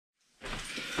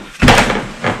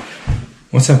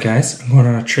What's up, guys? I'm going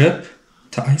on a trip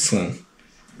to Iceland.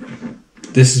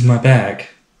 This is my bag.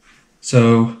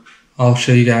 So I'll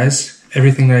show you guys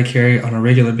everything that I carry on a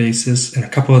regular basis and a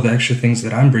couple of the extra things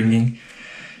that I'm bringing,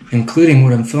 including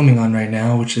what I'm filming on right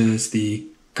now, which is the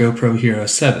GoPro Hero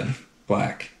 7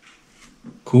 Black.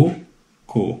 Cool?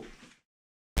 Cool.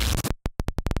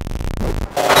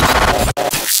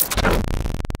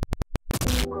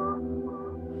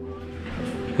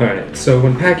 Alright, so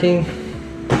when packing,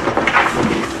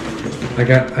 I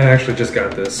actually just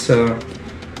got this. So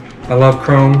I love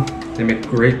Chrome. They make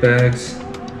great bags.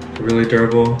 They're really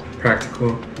durable,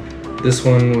 practical. This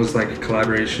one was like a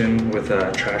collaboration with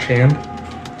Trash Hand.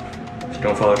 If you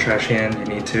don't follow Trash Hand, you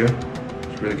need to. He's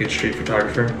a really good street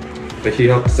photographer. But he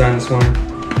helped design this one.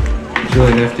 It's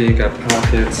really nifty. Got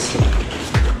pockets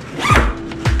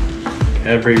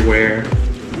everywhere.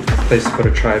 Place to put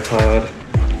a tripod.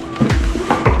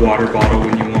 Water bottle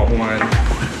when you want one.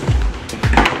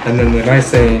 And then the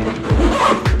nice thing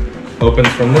opens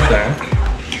from the back.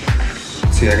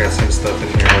 See, I got some stuff in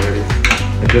here already.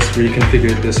 I just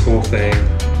reconfigured this whole thing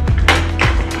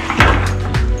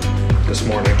this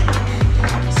morning.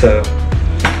 So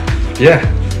yeah,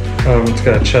 it's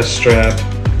got a chest strap,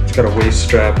 it's got a waist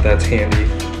strap that's handy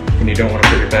when you don't want to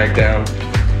put your bag down.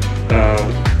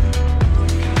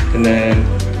 And then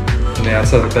on the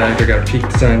outside of the bag I got a peak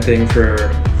design thing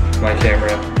for my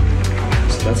camera,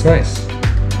 so that's nice.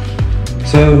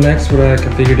 So next, what I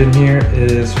configured in here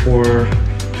is for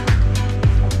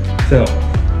film.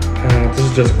 This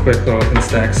is just a quick little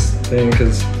Instax thing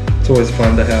because it's always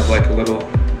fun to have like a little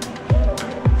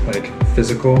like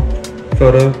physical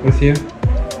photo with you,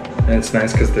 and it's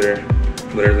nice because they're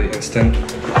literally instant.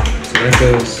 So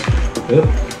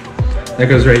that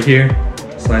goes right here,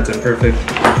 slides in perfect.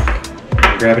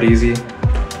 Grab it easy.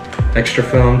 Extra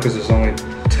film because there's only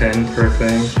 10 per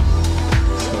thing.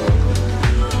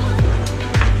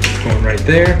 Going right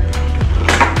there,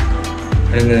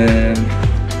 and then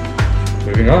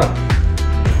moving on,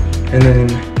 and then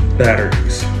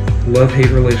batteries. Love-hate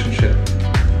relationship.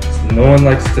 So no one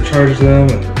likes to charge them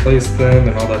and replace them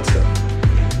and all that stuff.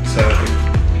 So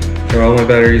there are all my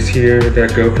batteries here. We've got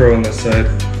GoPro on this side,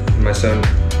 and my Sony,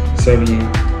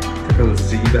 I think it was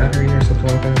Z battery or something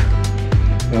like that.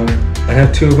 I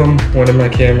have two of them. One in my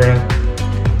camera.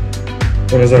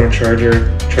 One is on a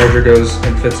charger. Charger goes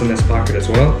and fits in this pocket as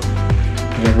well.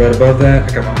 And then right above that,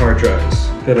 I got my hard drives.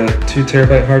 Got a 2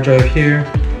 terabyte hard drive here,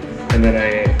 and then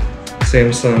a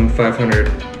Samsung 500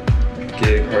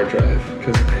 gig hard drive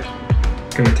because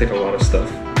I'm gonna take a lot of stuff.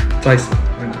 It's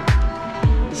Iceland.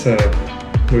 So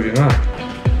moving on.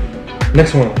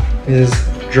 Next one is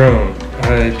drone.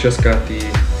 I just got the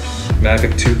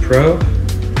Mavic 2 Pro.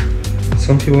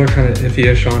 Some people are kind of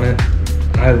iffy-ish on it.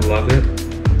 I love it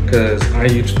because I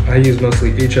use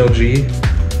mostly HLG,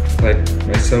 like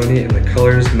my Sony, and the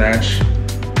colors match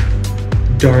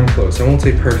darn close. I won't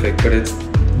say perfect, but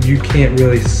you can't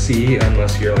really see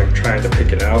unless you're like trying to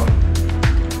pick it out,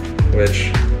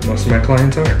 which most of my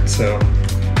clients aren't. So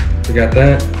we got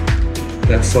that.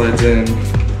 That slides in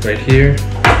right here.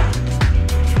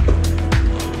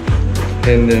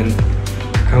 And then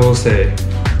I will say,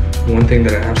 one thing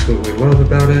that I absolutely love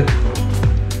about it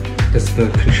is the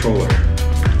controller.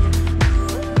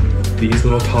 These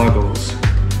little toggles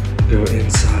go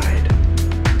inside.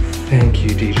 Thank you,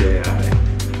 DJI.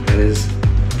 That is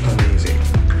amazing.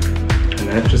 And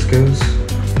that just goes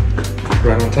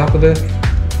right on top of it.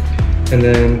 And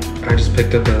then I just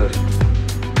picked up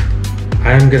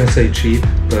I'm gonna say cheap,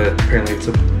 but apparently it's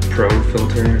a Pro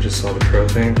filter. I just saw the Pro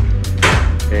thing.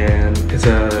 And it's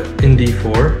a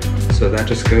ND4, so that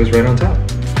just goes right on top.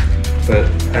 But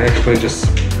I actually just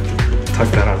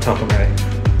tucked that on top of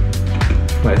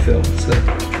my film, so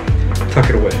tuck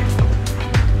it away.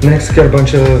 Next, got a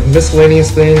bunch of miscellaneous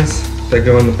things that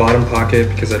go in the bottom pocket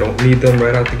because I don't need them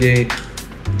right out the gate.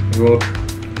 A little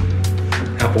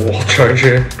Apple wall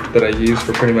charger that I use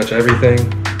for pretty much everything.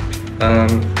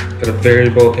 Got a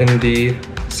variable ND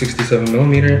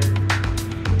 67mm,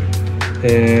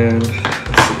 and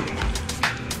let's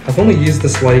see. I've only used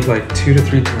this light like 2 to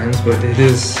 3 times, but it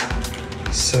is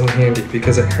so handy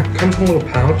because it comes in a little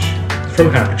pouch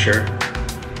from Aperture.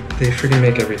 They freaking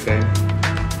make everything.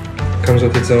 Comes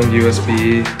with its own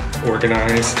USB,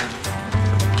 organized,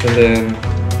 and then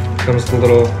comes with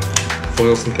little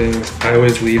foils and things. I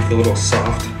always leave the little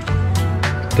soft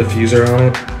diffuser on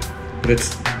it, but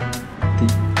it's the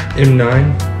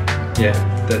M9, yeah,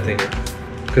 that thing,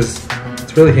 because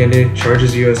it's really handy. It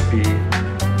charges USB.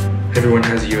 Everyone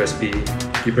has USB.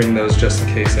 You bring those just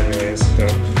in case anyways, so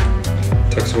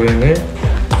tucks away in there.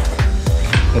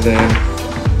 And then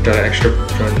got an extra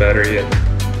drone battery and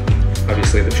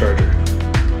obviously the charger.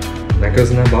 And that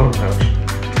goes in that bottom pouch.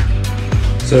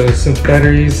 So since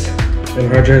batteries and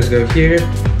hard drives go here,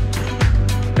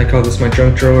 I call this my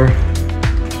junk drawer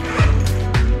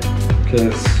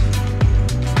because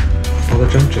all the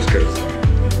junk just goes there.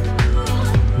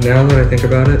 Now that I think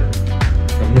about it,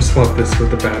 I'm gonna swap this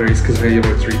with the batteries because I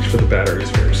always reach for the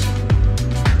batteries first.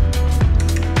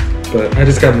 But I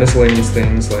just got miscellaneous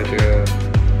things like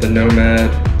the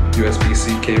Nomad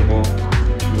USB-C cable,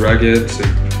 rugged, so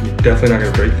you're definitely not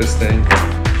gonna break this thing.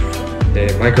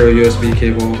 A micro USB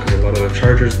cable, because a lot of the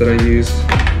chargers that I use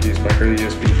micro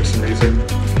USB for some reason.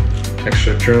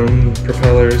 Extra drone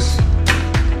propellers,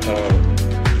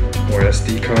 more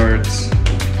SD cards,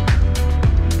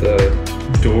 the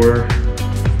door,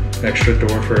 extra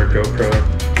door for a GoPro,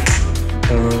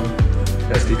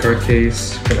 SD card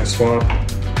case when I swap,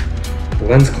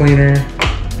 lens cleaner,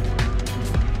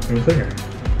 and cleaner.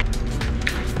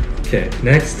 Okay,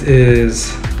 next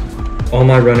is all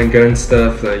my run and gun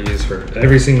stuff that I use for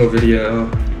every single video.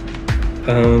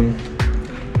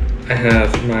 I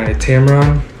have my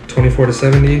Tamron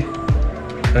 24-70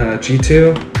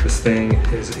 G2. This thing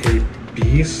is a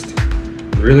beast,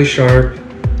 really sharp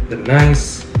and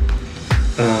nice.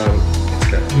 It's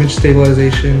got image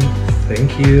stabilization,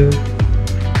 thank you.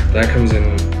 That comes in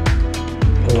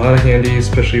a lot of handy,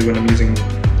 especially when I'm using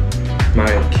my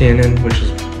Canon, which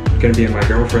is going to be in my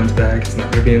girlfriend's bag. It's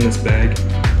not going to be in this bag.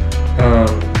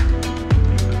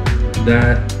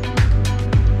 That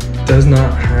does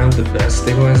not have the best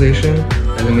stabilization,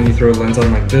 and then when you throw a lens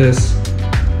on like this,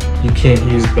 you can't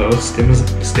use both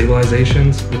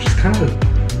stabilizations, which is kind of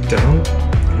dumb.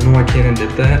 I don't know why Canon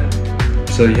did that.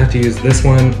 So you have to use this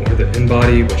one or the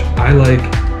in-body, which I like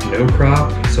no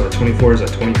crop, so a 24 is a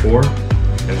 24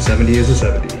 and a 70 is a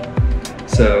 70.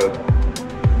 So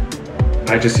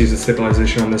I just use the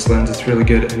stabilization on this lens. It's really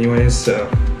good anyways, so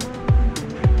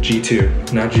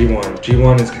G2, not G1.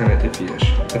 G1 is kind of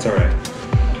iffy-ish. It's alright.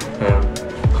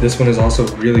 This one is also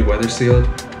really weather sealed,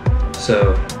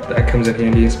 so that comes in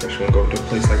handy, especially when going to a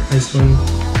place like Iceland.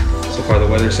 So far the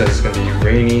weather says it's going to be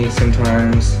rainy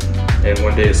sometimes, and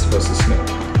one day it's supposed to snow.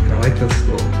 And I like this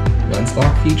little lens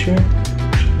lock feature.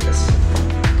 Yes.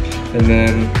 And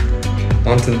then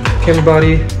onto the camera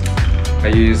body, I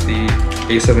use the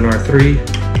A7R III.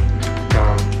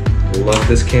 Love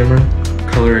this camera.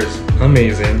 Color is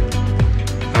amazing.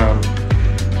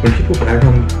 When people brag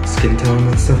on skin tone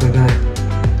and stuff like that,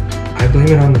 I blame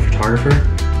it on the photographer,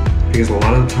 because a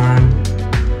lot of the time,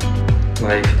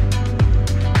 like,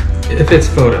 if it's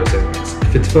photos anyways,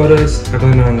 if it's photos, I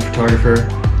blame it on the photographer,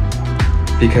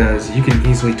 because you can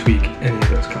easily tweak any of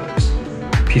those colors.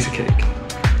 Piece of cake.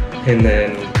 And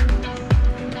then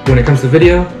when it comes to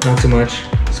video, not so much.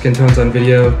 Skin tones on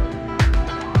video,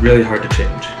 really hard to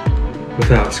change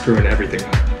without screwing everything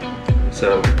up.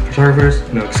 So photographers,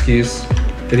 no excuse.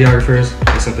 Videographers,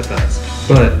 I sympathize.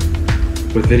 But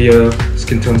with video,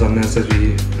 skin tones on this,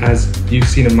 as you've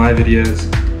seen in my videos,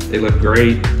 they look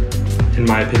great, in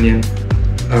my opinion.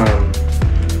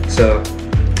 So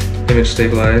image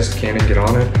stabilized, Canon, get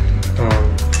on it.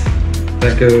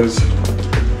 That goes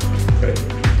right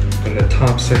in the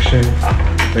top section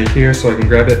right here, so I can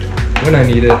grab it when I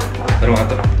need it. I don't have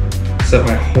to set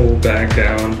my whole bag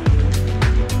down.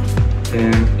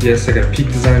 And yes, I got a Peak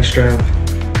Design strap.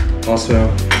 Also,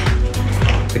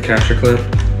 the capture clip.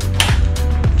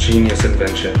 Genius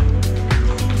invention.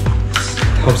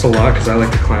 Helps a lot because I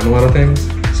like to climb a lot of things.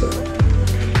 So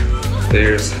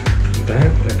there's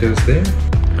that goes there.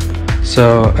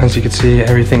 So as you can see,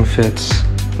 everything fits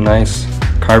nice,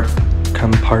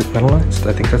 compartmentalized.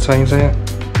 I think that's how you say it.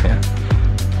 Yeah,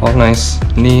 all nice,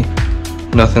 neat.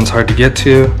 Nothing's hard to get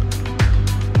to.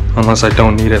 Unless I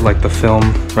don't need it, like the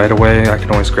film right away, I can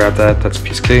always grab that. That's a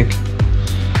piece of cake.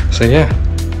 So yeah.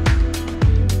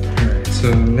 Alright,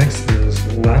 so next is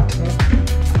laptop.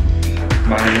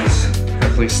 Mine is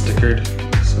heavily stickered,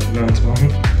 so no, it's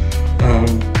mine.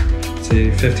 It's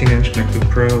a 15-inch MacBook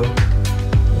Pro,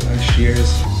 last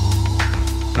year's.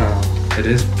 It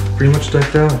is pretty much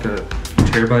decked out, like a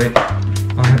terabyte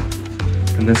on it.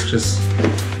 And this just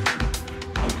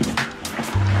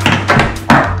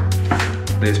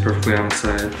lays perfectly on its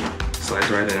side, slides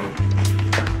right in.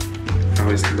 I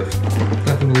always lift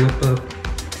that little lip up.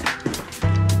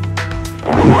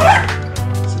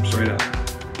 Zips right up.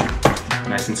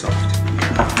 Nice and soft.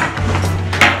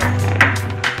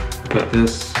 Got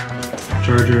this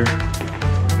charger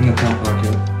in the top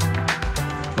pocket,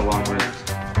 along with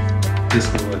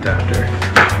this little adapter.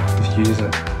 If you use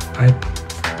an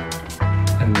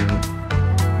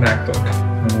MacBook,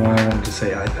 I don't know why I wanted to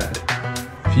say iPad.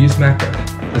 If you use MacBook,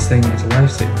 this thing is a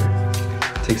lifesaver.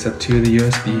 Takes up 2 of the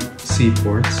USB-C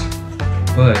ports,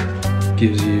 but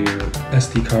gives you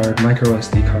SD card, micro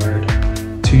SD card,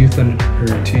 2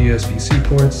 USB-C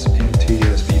ports, and 2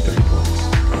 USB 3 ports.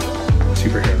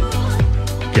 Super handy.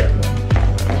 Get one.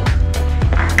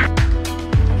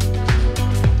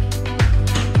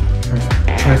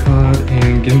 Alright, tripod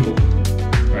and gimbal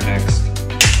are next.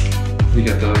 We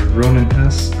got the Ronin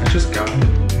S. I just got it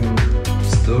and I'm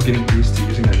still getting used to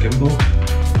using that gimbal,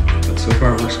 but so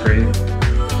far it works great.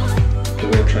 The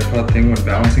little tripod thing when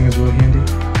balancing is really handy.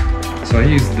 So I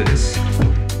use this.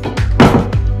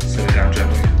 Set it down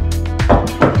gently.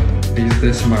 I use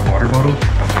this in my water bottle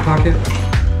pocket,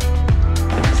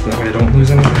 so that way I don't lose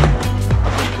anything.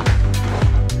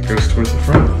 It goes towards the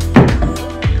front.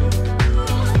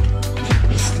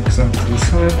 It sticks out to the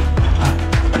side.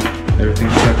 Everything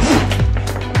sets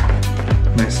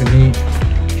nice and neat.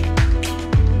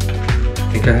 I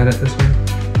think I had it this way.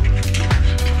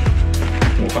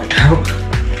 We'll find out.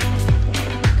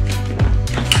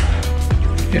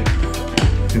 Yeah,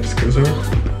 it just goes over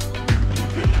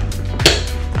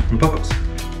and buckles.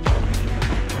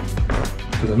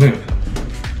 Does it move?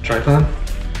 Tripod.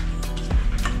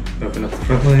 Open up the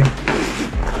front leg.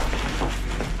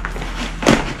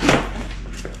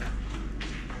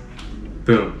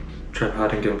 Boom.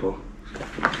 Tripod and gimbal.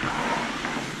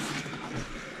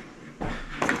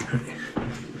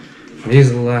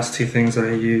 These are the last 2 things that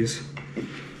I use.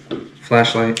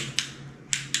 Flashlight,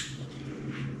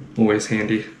 always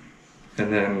handy,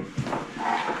 and then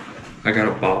I got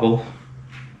a bobble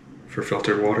for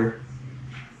filtered water.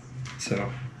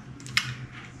 So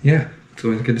yeah, it's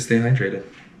always good to stay hydrated.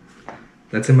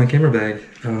 That's in my camera bag.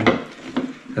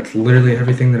 That's literally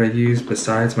everything that I use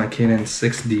besides my Canon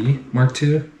 6D Mark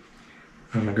II.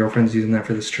 My girlfriend's using that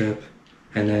for this trip.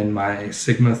 And then my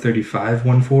Sigma 35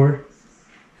 1.4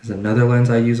 is another lens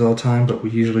I use all the time, but we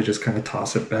usually just kind of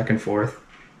toss it back and forth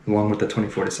along with the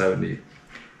 24-70.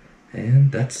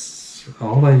 And that's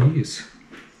all I use.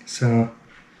 So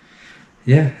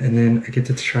yeah, and then I get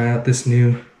to try out this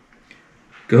new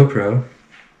GoPro.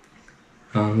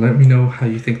 Let me know how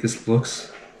you think this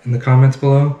looks in the comments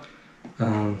below.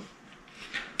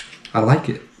 I like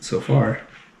it so far.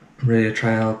 I'm ready to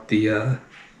try out the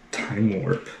Time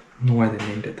Warp. I don't know why they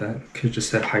named it that. Could have just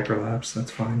said Hyperlapse,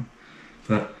 that's fine.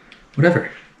 But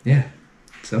whatever, yeah.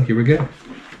 So here we go.